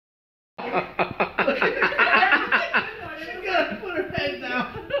gotta put her head down.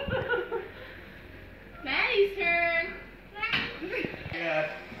 Maddie's turn. Yeah.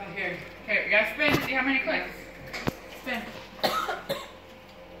 Oh, here. Okay, we gotta spin. See how many clicks. Spin.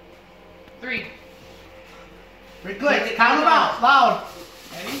 3. 3 clicks. Count them out. Loud.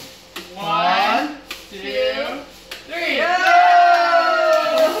 Ready? 1, 2, 3.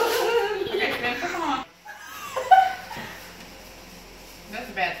 Yeah! Okay, spin. Come on. That's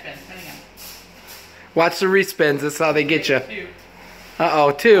a bad spin. Spin again. Watch the respins. That's how they get you. 2.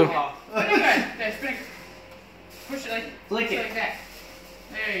 Uh-oh, 2. Oh. Spin again. Okay, spin. Push it like, Flick it. like that.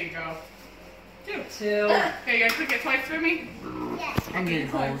 There you go. 2. 2. Okay, you guys click it twice for me? I'm getting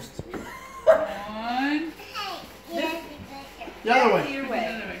hosed. 1. The other way. Your The way.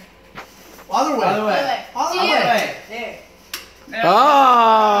 other way. Other way. Other way. Other Other way. way. There.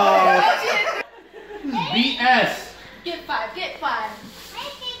 Oh! BS. Get 5. Get 5.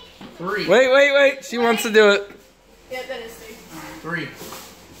 3. Wait. She wants to do it. Yeah, that is 3. 3.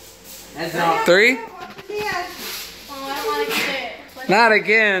 That's all. 3? Oh, I don't want to get it. Not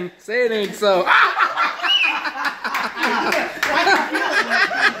again. Say it ain't so.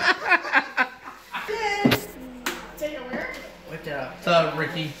 Take it where? What's up,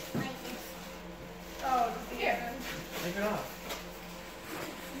 Ricky? Oh, here. Take it off.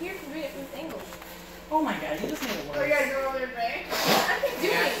 Here, can read it from this angle. Oh my god, you just made it Oh, worse. you gotta go over there, Ray. What are you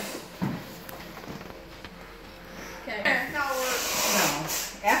doing? Okay. Not work. No.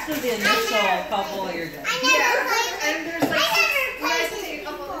 After the initial couple, you're good. Yeah, and there's like 6. You guys can take a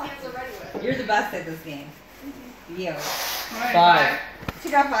couple of hands already with. You're the best at this game. You. Alright, 5. She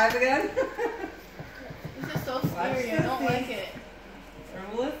got 5 again? This is so scary. I don't like it. Or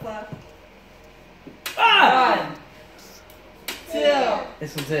Melissa. 1, 2,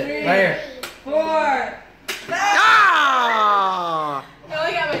 This one's it. 3, Right here. 4, 5. Ah! I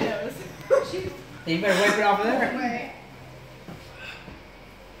only got my nose. You better wipe it off of there. Wait.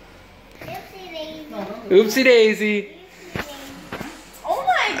 Oopsie daisy. Oh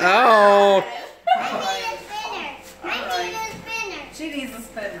my god. Oh. She needs a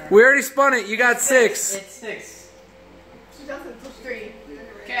spinner. We already spun it. You got 6. It's 6. She doesn't push 3.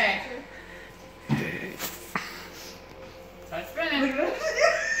 Okay. Start spinning.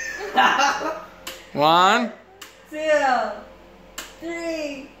 1. 2,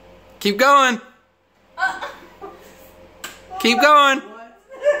 3. Keep going. Keep going.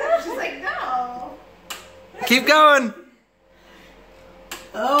 She's like, no. Keep going.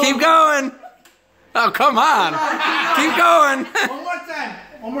 Oh. Keep going. Oh, come on. Keep going. One more time.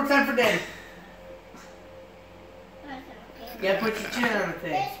 One more time for Dave. You gotta put your chin on the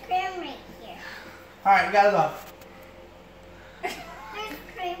thing. There's cream right here. Alright, you got it off. There's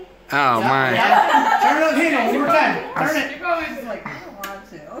cream. Oh, my. Yeah. Turn it up, hang on, one more time. Turn it. Keep going. Like, I don't want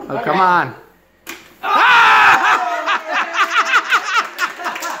to. Oh, come on.